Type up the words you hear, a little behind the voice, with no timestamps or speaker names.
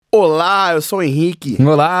Olá, eu sou o Henrique.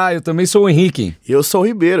 Olá, eu também sou o Henrique. Eu sou o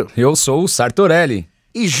Ribeiro. Eu sou o Sartorelli.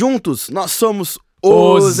 E juntos nós somos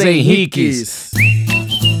Os Henriques.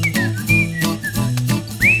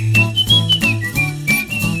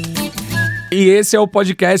 E esse é o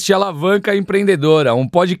podcast Alavanca Empreendedora, um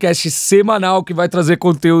podcast semanal que vai trazer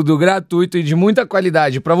conteúdo gratuito e de muita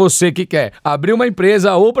qualidade para você que quer abrir uma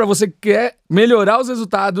empresa ou para você que quer melhorar os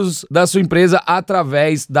resultados da sua empresa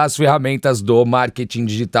através das ferramentas do marketing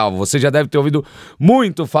digital. Você já deve ter ouvido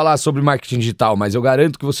muito falar sobre marketing digital, mas eu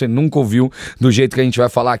garanto que você nunca ouviu do jeito que a gente vai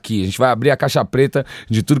falar aqui. A gente vai abrir a caixa preta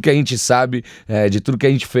de tudo que a gente sabe, de tudo que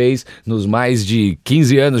a gente fez nos mais de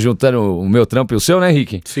 15 anos, juntando o meu trampo e o seu, né,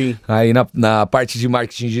 Henrique? Sim. Aí na parte de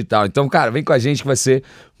marketing digital. Então, cara, vem com a gente que vai ser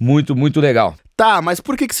muito, muito legal. Tá, mas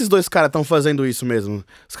por que esses dois caras estão fazendo isso mesmo?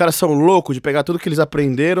 Os caras são loucos de pegar tudo que eles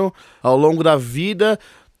aprenderam ao longo da vida,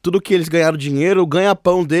 tudo que eles ganharam dinheiro, o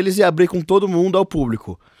ganha-pão deles e abrir com todo mundo ao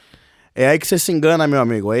público. É aí que você se engana, meu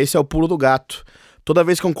amigo. Esse é o pulo do gato. Toda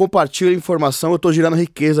vez que eu compartilho informação, eu tô gerando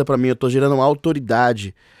riqueza pra mim, eu tô gerando uma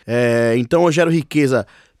autoridade. Então eu gero riqueza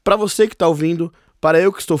pra você que tá ouvindo, para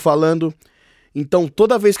eu que estou falando. Então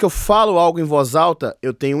toda vez que eu falo algo em voz alta,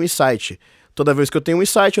 eu tenho um insight. Toda vez que eu tenho um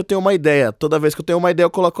insight, eu tenho uma ideia. Toda vez que eu tenho uma ideia, eu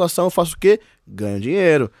coloco ação, eu faço o quê? Ganho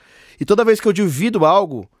dinheiro. E toda vez que eu divido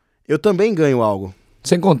algo, eu também ganho algo.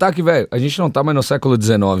 Sem contar que, velho, a gente não tá mais no século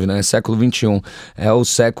XIX, né? É século XXI. É o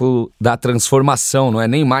século da transformação, não é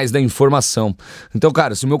nem mais da informação. Então,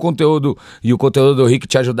 cara, se o meu conteúdo e o conteúdo do Rick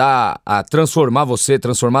te ajudar a transformar você,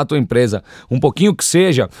 transformar a tua empresa, um pouquinho que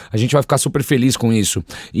seja, a gente vai ficar super feliz com isso.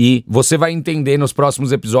 E você vai entender nos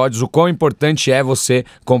próximos episódios o quão importante é você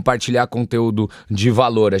compartilhar conteúdo de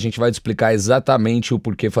valor. A gente vai te explicar exatamente o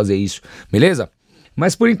porquê fazer isso, beleza?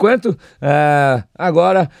 Mas por enquanto,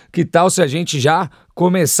 agora, que tal se a gente já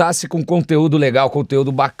começasse com conteúdo legal,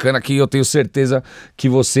 conteúdo bacana, que eu tenho certeza que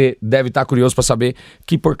você deve estar curioso para saber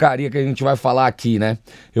que porcaria que a gente vai falar aqui, né?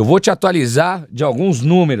 Eu vou te atualizar de alguns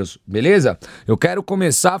números, beleza? Eu quero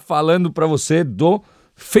começar falando para você do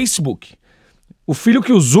Facebook. O filho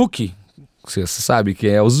que o Zuck... Você sabe que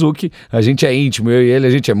é o Zuck, a gente é íntimo, eu e ele, a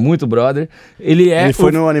gente é muito brother. Ele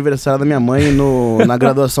foi no aniversário da minha mãe e na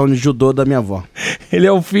graduação de judô da minha avó. Ele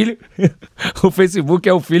é o filho, o Facebook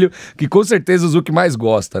é o filho que com certeza o Zuck mais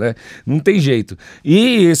gosta, né? Não tem jeito.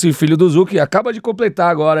 E esse filho do Zuck acaba de completar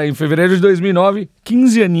agora, em fevereiro de 2009,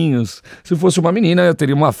 15 aninhos. Se fosse uma menina, eu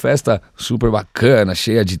teria uma festa super bacana,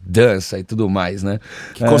 cheia de dança e tudo mais, né?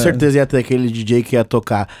 Que com certeza ia ter aquele DJ que ia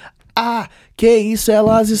tocar... Ah, que isso,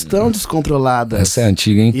 elas estão descontroladas. Essa é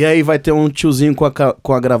antiga, hein? E aí vai ter um tiozinho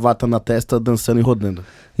com a gravata na testa dançando e rodando.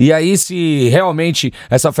 E aí, se realmente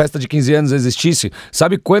essa festa de 15 anos existisse,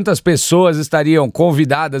 sabe quantas pessoas estariam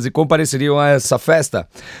convidadas e compareceriam a essa festa?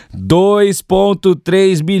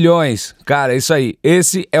 2,3 bilhões. Cara, isso aí.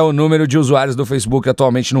 Esse é o número de usuários do Facebook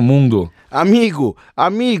atualmente no mundo. Amigo,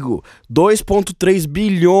 2,3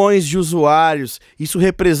 bilhões de usuários. Isso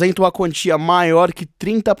representa uma quantia maior que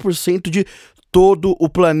 30% de todo o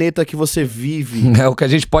planeta que você vive. É o que a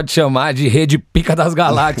gente pode chamar de rede pica das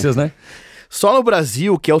galáxias, né? Só no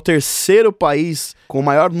Brasil, que é o terceiro país com o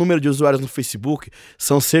maior número de usuários no Facebook,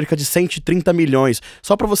 são cerca de 130 milhões.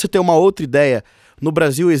 Só para você ter uma outra ideia, no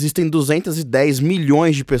Brasil existem 210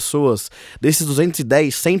 milhões de pessoas. Desses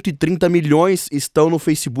 210, 130 milhões estão no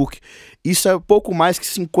Facebook. Isso é pouco mais que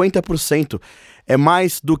 50%. É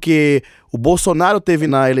mais do que o Bolsonaro teve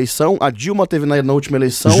na eleição, a Dilma teve na última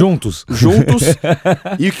eleição. Juntos.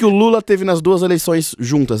 E o que o Lula teve nas duas eleições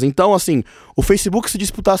juntas. Então, assim, o Facebook, se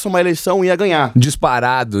disputasse uma eleição, ia ganhar.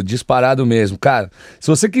 Disparado mesmo. Cara, se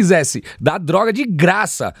você quisesse dar droga de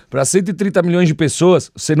graça para 130 milhões de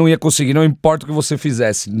pessoas, você não ia conseguir, não importa o que você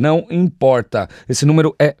fizesse. Não importa. Esse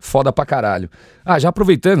número é foda pra caralho. Já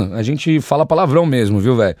aproveitando, a gente fala palavrão mesmo,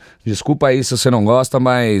 viu, velho? Desculpa aí se você não gosta,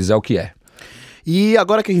 mas é o que é. E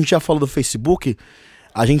agora que a gente já falou do Facebook,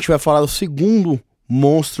 a gente vai falar do segundo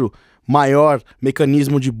monstro, maior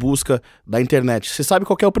mecanismo de busca da internet. Você sabe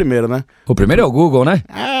qual que é o primeiro, né? O primeiro é o Google, né?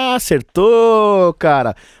 Acertou,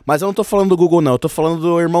 cara. Mas eu não tô falando do Google, não. Eu tô falando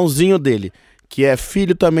do irmãozinho dele, que é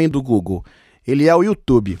filho também do Google. Ele é o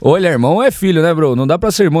YouTube. Olha, irmão é filho, né, bro? Não dá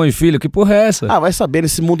pra ser irmão e filho, que porra é essa? Vai saber,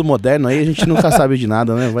 nesse mundo moderno aí a gente nunca sabe de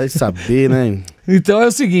nada, né? Vai saber, né? Então é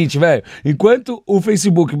o seguinte, velho, enquanto o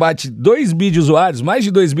Facebook bate 2 bi de usuários, mais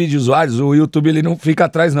de 2 bi de usuários, o YouTube ele não fica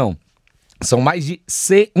atrás, não. São mais de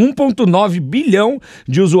 1,9 bilhão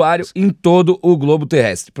de usuários em todo o globo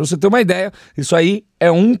terrestre. Pra você ter uma ideia, isso aí é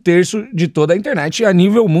 1/3 de toda a internet a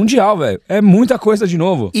nível mundial, velho. É muita coisa de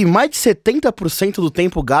novo. E mais de 70% do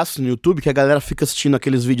tempo gasto no YouTube, que a galera fica assistindo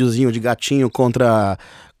aqueles videozinhos de gatinho contra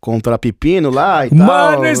contra Pepino lá e tal.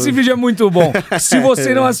 Mano, esse vídeo é muito bom. Se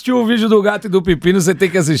você não assistiu o vídeo do gato e do Pepino, você tem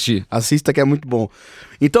que assistir. Assista que é muito bom.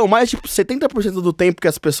 Então, mais tipo 70% do tempo que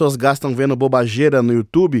as pessoas gastam vendo bobageira no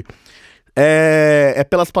YouTube é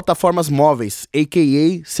pelas plataformas móveis,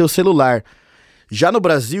 a.k.a. seu celular. Já no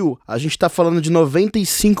Brasil, a gente tá falando de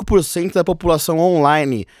 95% da população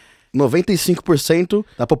online. 95%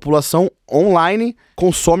 da população online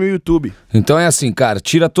consome o YouTube. Então é assim, cara,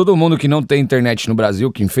 tira todo mundo que não tem internet no Brasil,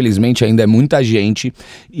 que infelizmente ainda é muita gente,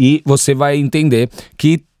 e você vai entender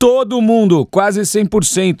que todo mundo, quase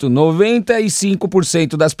 100%,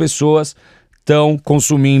 95% das pessoas estão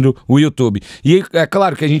consumindo o YouTube. E é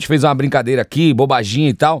claro que a gente fez uma brincadeira aqui, bobaginha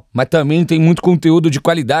e tal, mas também tem muito conteúdo de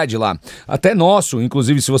qualidade lá. Até nosso,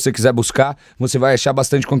 inclusive, se você quiser buscar, você vai achar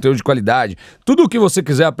bastante conteúdo de qualidade. Tudo o que você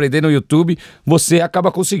quiser aprender no YouTube, você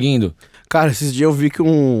acaba conseguindo. Cara, esses dias eu vi que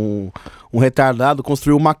um retardado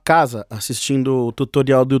construiu uma casa assistindo o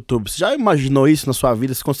tutorial do YouTube. Você já imaginou isso na sua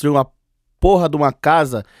vida? Você construiu uma porra de uma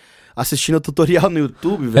casa assistindo o tutorial no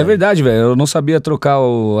YouTube, velho? É verdade, velho. Eu não sabia trocar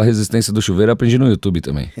a resistência do chuveiro, eu aprendi no YouTube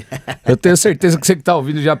também. Eu tenho certeza que você que tá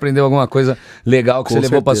ouvindo já aprendeu alguma coisa legal que Com você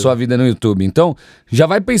levou pra certeza. sua vida no YouTube. Então, já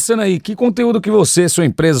vai pensando aí, que conteúdo que você, sua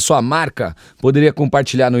empresa, sua marca poderia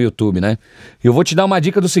compartilhar no YouTube, né? Eu vou te dar uma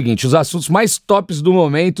dica do seguinte, os assuntos mais tops do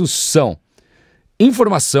momento são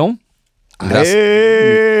informação,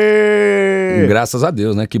 graças a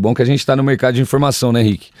Deus, né? Que bom que a gente tá no mercado de informação, né,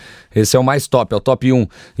 Rick? Esse é o mais top, é o top 1.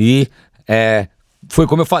 E foi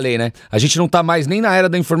como eu falei, né? A gente não tá mais nem na era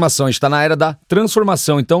da informação, a gente tá na era da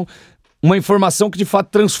transformação. Então, uma informação que de fato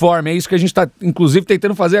transforma. É isso que a gente tá, inclusive,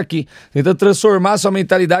 tentando fazer aqui. Tentando transformar a sua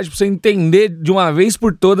mentalidade pra você entender de uma vez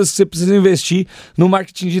por todas que você precisa investir no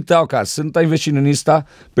marketing digital, cara. Se você não tá investindo nisso, tá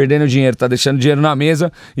perdendo dinheiro, tá deixando dinheiro na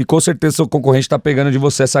mesa e com certeza seu concorrente tá pegando de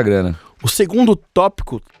você essa grana. O segundo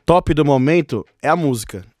tópico, top do momento, é a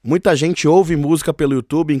música. Muita gente ouve música pelo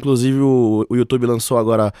YouTube, inclusive o YouTube lançou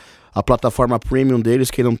agora a plataforma premium deles,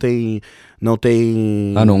 que não tem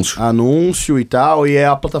anúncio e tal, e é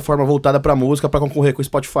a plataforma voltada pra música pra concorrer com o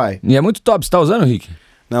Spotify. E é muito top. Você tá usando, Rick?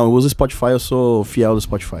 Não, eu uso o Spotify, eu sou fiel do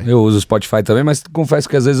Spotify. Eu uso o Spotify também, mas confesso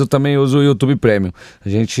que às vezes eu também uso o YouTube Premium.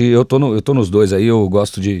 Eu tô nos dois aí, eu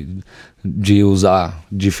gosto de usar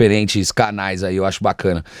diferentes canais aí, eu acho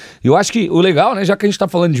bacana. E eu acho que o legal, né, já que a gente tá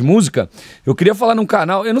falando de música, eu queria falar num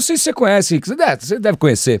canal, eu não sei se você conhece, Rick, você deve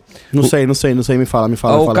conhecer. Não sei, me fala.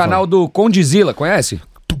 O canal do Condzilla, conhece?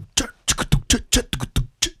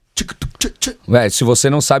 Véi, se você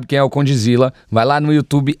não sabe quem é o Condzilla, vai lá no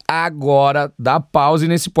YouTube agora, dá pause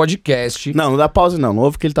nesse podcast. Não dá pause não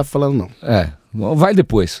ouve o que ele tá falando não. Vai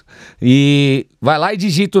depois. E vai lá e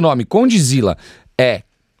digita o nome, Condzilla. É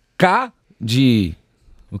K de...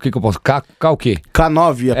 O que eu posso... K o quê?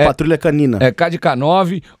 K9, a Patrulha Canina. É K de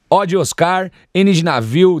K9, O de Oscar, N de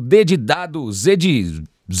navio, D de dado, Z de...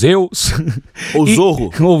 Zeus. Ou Zorro.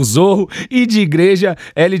 Ou Zorro. I de igreja,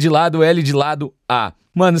 L de lado, A.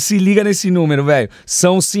 Mano, se liga nesse número, velho.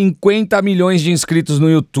 São 50 milhões de inscritos no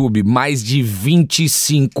YouTube, mais de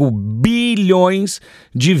 25 bilhões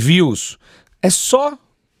de views. É só.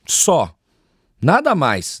 Nada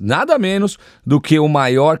mais, nada menos do que o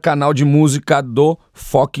maior canal de música do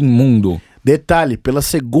fucking mundo. Detalhe, pela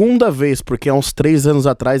segunda vez, porque há uns 3 anos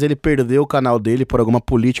atrás ele perdeu o canal dele por alguma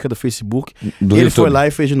política do Facebook. Do ele YouTube. foi lá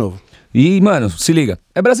e fez de novo. E, mano, se liga,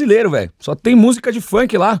 é brasileiro, velho. Só tem música de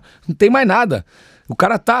funk lá, não tem mais nada. O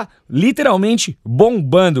cara tá literalmente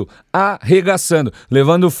bombando, arregaçando,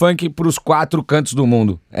 levando o funk pros 4 cantos do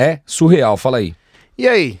mundo. É surreal, fala aí. E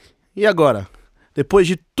aí? E agora? Depois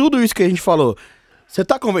de tudo isso que a gente falou, você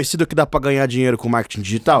tá convencido que dá pra ganhar dinheiro com marketing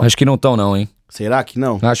digital? Acho que não tão não, hein? Será que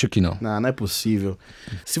não? Acho que não. Não é possível.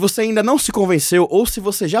 Se você ainda não se convenceu, ou se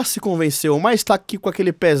você já se convenceu, mas tá aqui com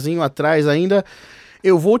aquele pezinho atrás ainda,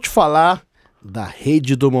 eu vou te falar da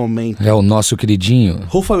rede do momento. É o nosso queridinho.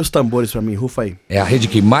 Rufa aí os tambores pra mim, rufa aí. É a rede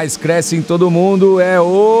que mais cresce em todo mundo, é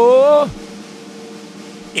o...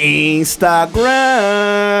 Instagram!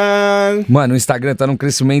 Mano, o Instagram tá num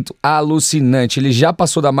crescimento alucinante. Ele já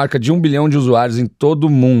passou da marca de 1 bilhão de usuários em todo o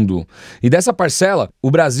mundo. E dessa parcela, o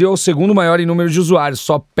Brasil é o segundo maior em número de usuários,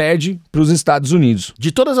 só perde pros Estados Unidos. De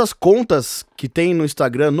todas as contas que tem no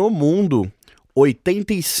Instagram no mundo,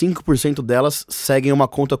 85% delas seguem uma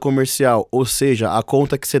conta comercial, ou seja, a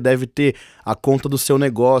conta que você deve ter, a conta do seu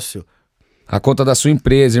negócio. A conta da sua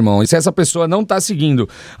empresa, irmão. E se essa pessoa não tá seguindo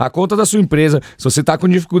a conta da sua empresa, se você tá com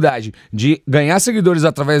dificuldade de ganhar seguidores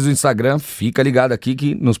através do Instagram, fica ligado aqui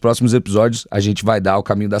que nos próximos episódios a gente vai dar o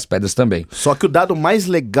caminho das pedras também. Só que o dado mais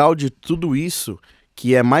legal de tudo isso,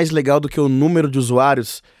 que é mais legal do que o número de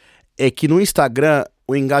usuários, é que no Instagram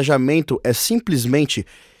o engajamento é simplesmente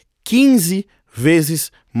 15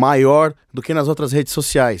 vezes maior do que nas outras redes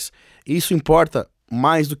sociais. Isso importa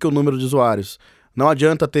mais do que o número de usuários. Não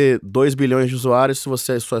adianta ter 2 bilhões de usuários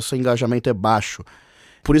se seu engajamento é baixo.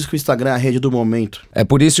 Por isso que o Instagram é a rede do momento. É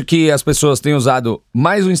por isso que as pessoas têm usado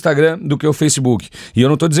mais o Instagram do que o Facebook. E eu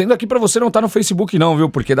não tô dizendo aqui pra você não estar no Facebook não, viu?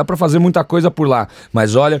 Porque dá pra fazer muita coisa por lá.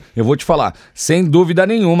 Mas olha, eu vou te falar, sem dúvida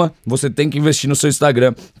nenhuma, você tem que investir no seu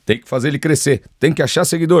Instagram, tem que fazer ele crescer, tem que achar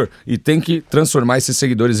seguidor e tem que transformar esses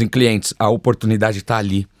seguidores em clientes. A oportunidade tá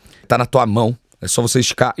ali, tá na tua mão. É só você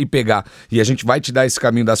esticar e pegar. E a gente vai te dar esse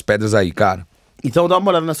caminho das pedras aí, cara. Então dá uma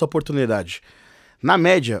olhada nessa oportunidade. Na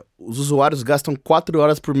média, os usuários gastam 4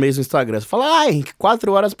 horas por mês no Instagram. Você fala, Henrique,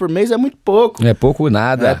 4 horas por mês é muito pouco. É pouco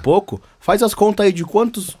nada. É pouco. Faz as contas aí de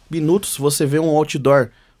quantos minutos você vê um outdoor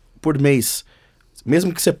por mês.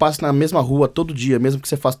 Mesmo que você passe na mesma rua todo dia, mesmo que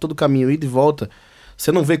você faça todo o caminho, ida e volta,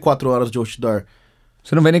 você não vê 4 horas de outdoor.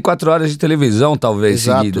 Você não vê nem 4 horas de televisão, talvez,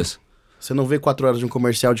 Exato. seguidas. Você não vê 4 horas de um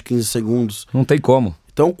comercial de 15 segundos. Não tem como.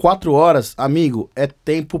 Então, 4 horas, amigo, é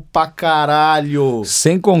tempo pra caralho.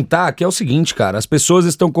 Sem contar que é o seguinte, cara, as pessoas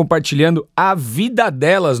estão compartilhando a vida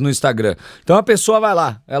delas no Instagram. Então a pessoa vai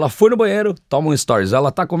lá, ela foi no banheiro, toma um stories.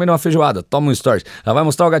 Ela tá comendo uma feijoada, toma um stories. Ela vai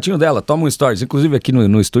mostrar o gatinho dela, toma um stories. Inclusive aqui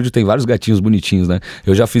no estúdio tem vários gatinhos bonitinhos, né?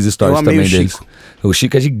 Eu já fiz stories também deles. O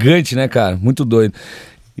Chico é gigante, né, cara? Muito doido.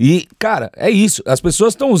 E, cara, é isso. As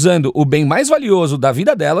pessoas estão usando o bem mais valioso da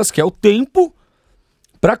vida delas, que é o tempo,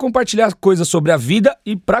 para compartilhar coisas sobre a vida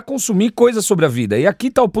e para consumir coisas sobre a vida. E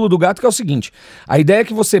aqui tá o pulo do gato, que é o seguinte: a ideia é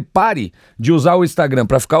que você pare de usar o Instagram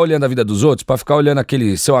para ficar olhando a vida dos outros, para ficar olhando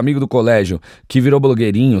aquele seu amigo do colégio que virou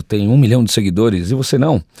blogueirinho, tem 1 milhão de seguidores e você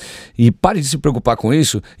não. E pare de se preocupar com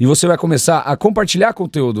isso e você vai começar a compartilhar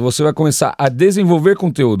conteúdo, você vai começar a desenvolver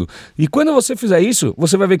conteúdo. E quando você fizer isso,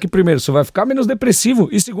 você vai ver que primeiro, você vai ficar menos depressivo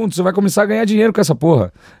e segundo, você vai começar a ganhar dinheiro com essa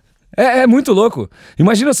porra. É muito louco.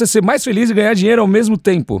 Imagina você ser mais feliz e ganhar dinheiro ao mesmo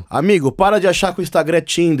tempo. Amigo, para de achar que o Instagram é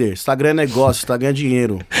Tinder. Instagram é negócio, Instagram é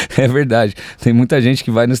dinheiro. É verdade. Tem muita gente que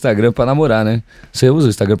vai no Instagram pra namorar, né? Você usa o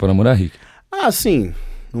Instagram pra namorar, Rick? Ah, sim.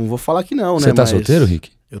 Não vou falar que não, né? Você tá solteiro, Rick?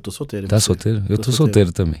 Eu tô solteiro. Tá solteiro? Eu tô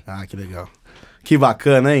solteiro também. Ah, que legal. Que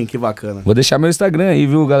bacana, hein? Que bacana. Vou deixar meu Instagram aí,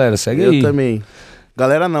 viu, galera? Segue aí. Eu também.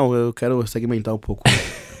 Galera, não. Eu quero segmentar um pouco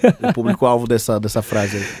o público-alvo dessa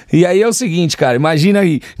frase aí. E aí é o seguinte, cara, imagina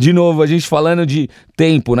aí, de novo, a gente falando de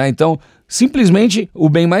tempo, né? Então, simplesmente, o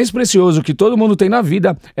bem mais precioso que todo mundo tem na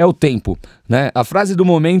vida é o tempo, né? A frase do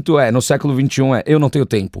momento no século XXI eu não tenho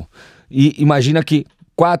tempo. E imagina que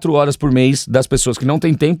 4 horas por mês das pessoas que não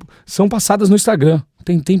têm tempo são passadas no Instagram.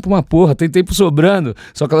 Tem tempo uma porra, tem tempo sobrando,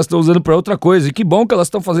 só que elas estão usando pra outra coisa. E que bom que elas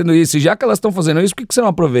estão fazendo isso. E já que elas estão fazendo isso, por que você não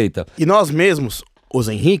aproveita? E nós mesmos, os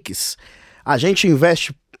Henriques, a gente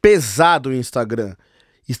investe pesado em Instagram.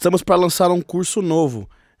 Estamos para lançar um curso novo.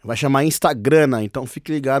 Vai chamar Instagrana. Então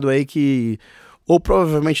fique ligado aí que... Ou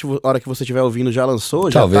provavelmente, na hora que você estiver ouvindo, já lançou.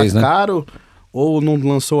 Talvez, já tá né? caro. Ou não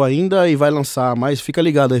lançou ainda e vai lançar. Mas fica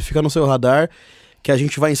ligado aí, fica no seu radar. Que a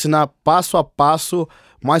gente vai ensinar passo a passo,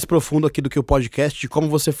 mais profundo aqui do que o podcast, de como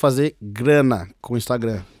você fazer grana com o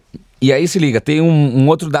Instagram. E aí se liga, tem um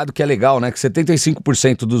outro dado que é legal, né? Que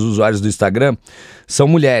 75% dos usuários do Instagram são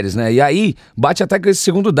mulheres, né? E aí bate até com esse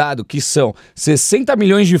segundo dado, que são 60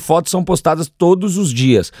 milhões de fotos são postadas todos os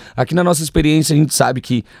dias. Aqui na nossa experiência a gente sabe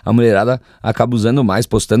que a mulherada acaba usando mais,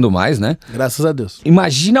 postando mais, né? Graças a Deus.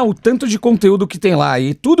 Imagina o tanto de conteúdo que tem lá,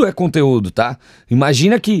 e tudo é conteúdo, tá?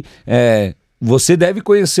 Imagina que... você deve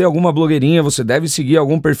conhecer alguma blogueirinha, você deve seguir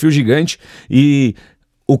algum perfil gigante e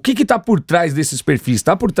o que tá por trás desses perfis?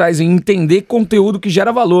 Tá por trás em entender conteúdo que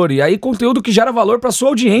gera valor. E aí conteúdo que gera valor para sua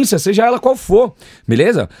audiência, seja ela qual for,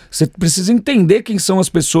 beleza? Você precisa entender quem são as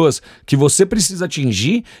pessoas que você precisa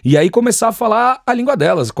atingir e aí começar a falar a língua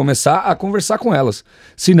delas, começar a conversar com elas.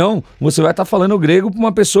 Senão, você vai estar falando grego pra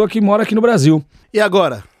uma pessoa que mora aqui no Brasil. E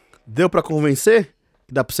agora? Deu pra convencer?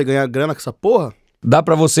 Dá pra você ganhar grana com essa porra? Dá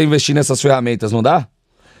pra você investir nessas ferramentas, não dá?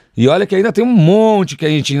 E olha que ainda tem um monte que a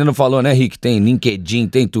gente ainda não falou, né, Rick? Tem LinkedIn,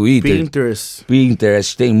 tem Twitter.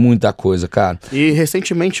 Pinterest, tem muita coisa, cara. E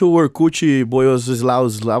recentemente o Orkut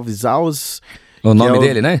Blavzalvis. O nome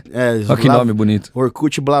dele, né? Olha que nome bonito.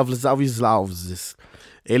 Orkut Blavzalvis.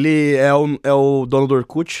 Ele é o dono do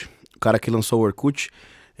Orkut, o cara que lançou o Orkut.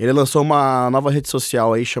 Ele lançou uma nova rede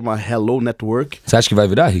social aí, chama Hello Network. Você acha que vai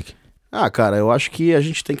virar, Rick? Ah, cara, eu acho que a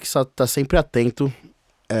gente tem que estar sempre atento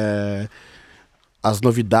às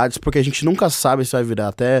novidades, porque a gente nunca sabe se vai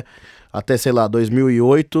virar. Até sei lá,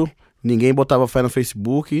 2008, ninguém botava fé no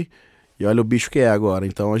Facebook, E olha o bicho que é agora.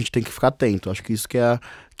 Então a gente tem que ficar atento. Acho que isso que é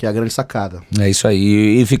a grande sacada. É isso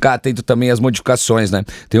aí. E ficar atento também às modificações, né?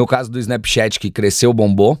 Tem o caso do Snapchat que cresceu,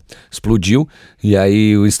 bombou, explodiu. E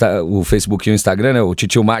aí o Facebook e o Instagram, né? O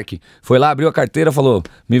titio Mark foi lá, abriu a carteira, falou,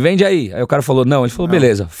 me vende aí. Aí o cara falou, não. Ele falou,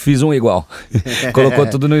 beleza, fiz um igual. Colocou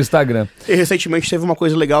tudo no Instagram. E recentemente teve uma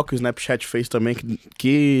coisa legal que o Snapchat fez também,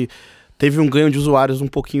 que teve um ganho de usuários um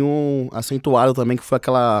pouquinho acentuado também, que foi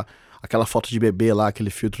aquela foto de bebê lá, aquele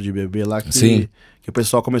filtro de bebê lá, Sim. Que o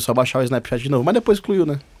pessoal começou a baixar o Snapchat de novo, mas depois excluiu,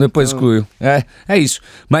 né? Depois excluiu. É isso.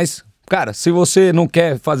 Mas, cara, se você não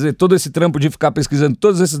quer fazer todo esse trampo de ficar pesquisando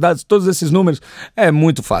todos esses dados, todos esses números, é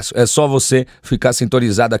muito fácil. É só você ficar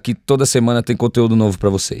sintonizado aqui. Toda semana tem conteúdo novo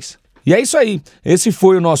pra vocês. E é isso aí. Esse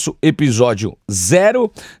foi o nosso episódio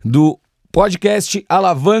 0 do podcast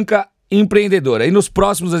Alavanca Empreendedora. E nos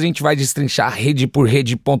próximos a gente vai destrinchar rede por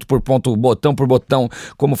rede, ponto por ponto, botão por botão,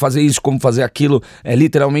 como fazer isso, como fazer aquilo. É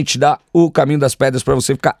literalmente dar o caminho das pedras para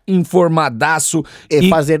você ficar informadaço e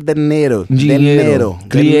fazer dinheiro,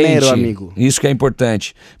 cliente, amigo. Isso que é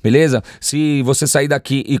importante, beleza? Se você sair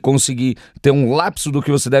daqui e conseguir ter um lapso do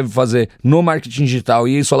que você deve fazer no marketing digital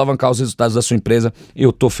e isso alavancar os resultados da sua empresa,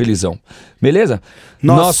 eu tô felizão. Beleza?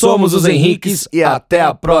 Nós somos os Henriques e até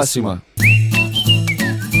a próxima.